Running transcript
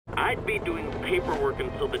I'd be doing paperwork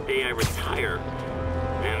until the day I retire.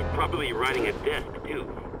 And probably writing a desk, too.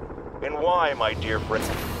 And why, my dear friend?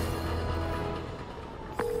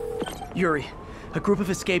 Yuri, a group of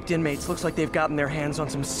escaped inmates looks like they've gotten their hands on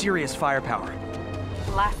some serious firepower.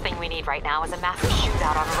 Last thing we need right now is a massive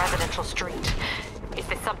shootout on a residential street. Is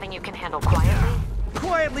this something you can handle quietly?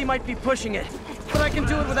 Quietly might be pushing it, but I can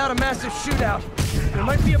do it without a massive shootout. There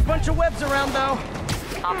might be a bunch of webs around, though.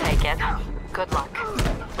 I'll take it. Good luck.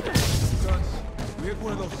 Guns. We hit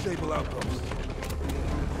one of those stable outposts.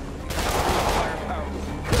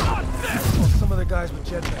 Well, some of the guys with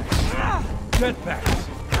jetpacks. Jetpacks!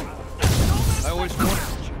 I always wanted to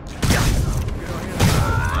shoot. You don't hear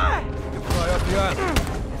that? You fly up the island.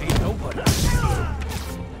 Ain't nobody.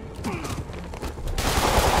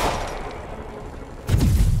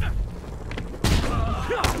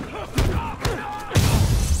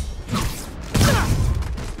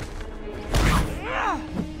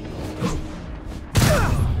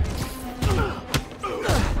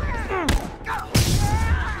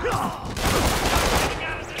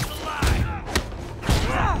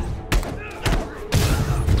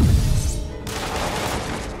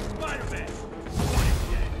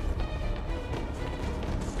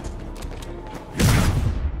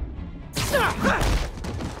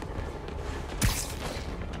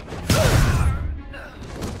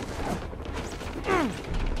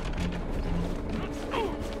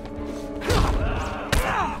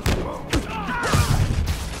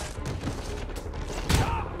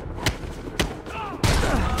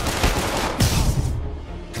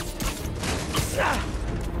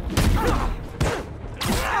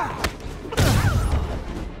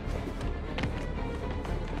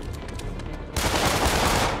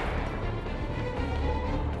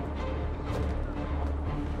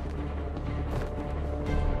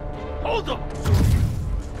 Hold them!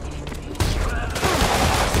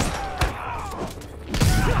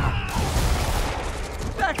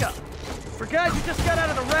 Back up! For guys who just got out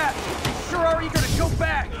of the raft, they sure are eager to go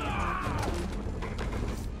back!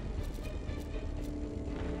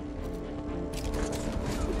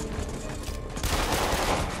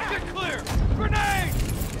 Get clear! Grenade!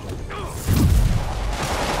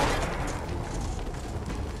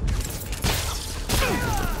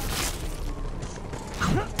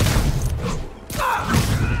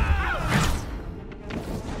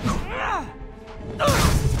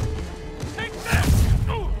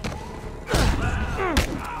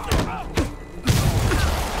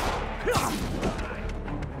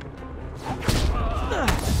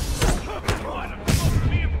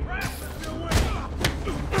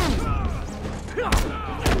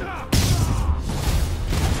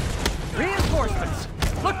 Reinforcements!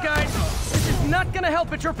 Look, guys, this is not gonna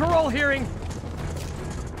help at your parole hearing!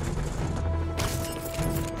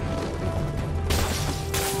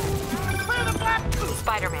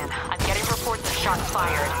 Spiderman, I'm getting reports of shots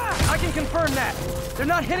fired. I can confirm that. They're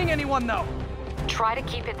not hitting anyone, though. Try to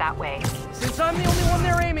keep it that way. Since I'm the only one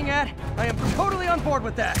they're aiming at, I am totally on board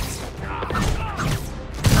with that.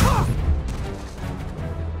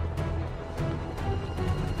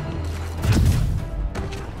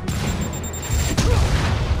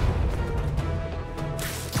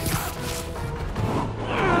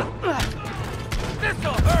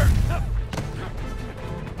 This'll hurt!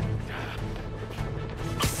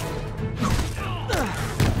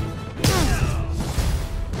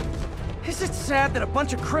 Is it sad that a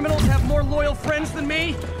bunch of criminals have more loyal friends than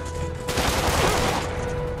me?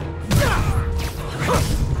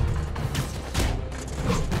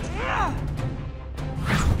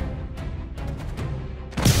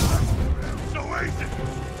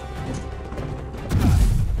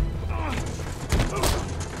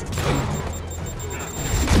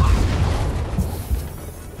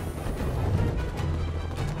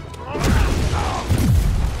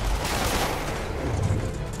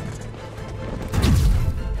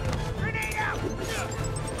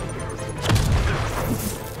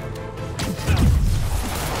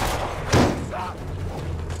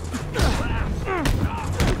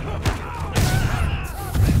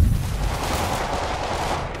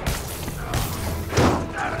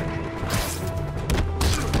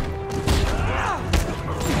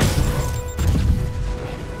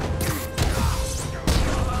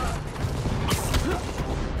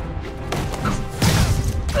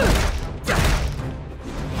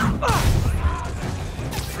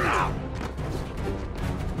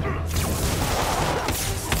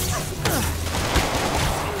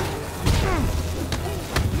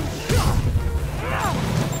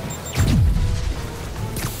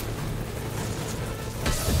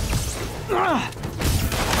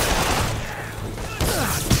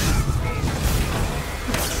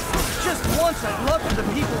 once, I'd love for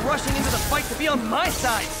the people rushing into the fight to be on my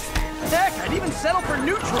side. Heck, I'd even settle for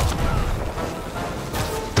neutral.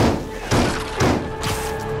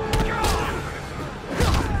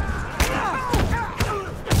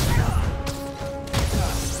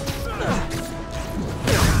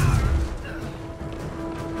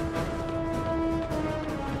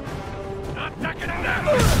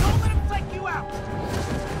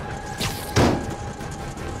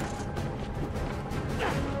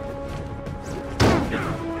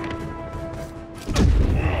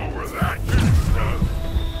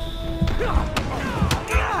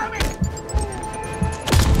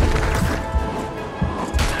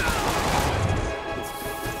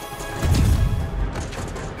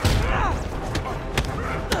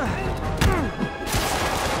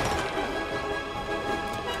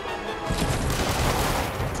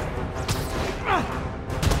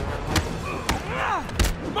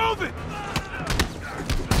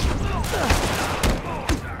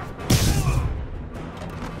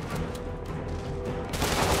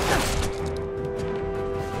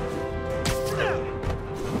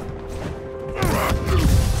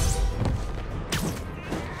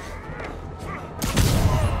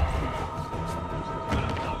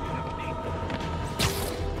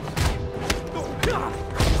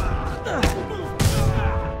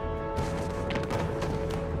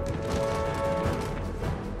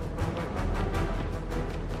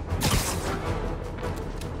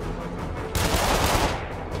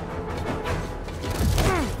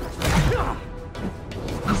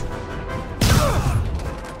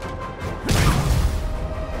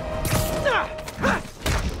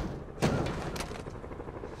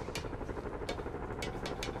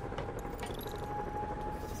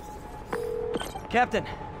 Captain,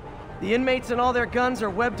 the inmates and all their guns are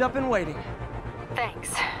webbed up and waiting.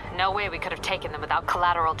 Thanks. No way we could have taken them without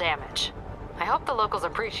collateral damage. I hope the locals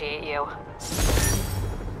appreciate you.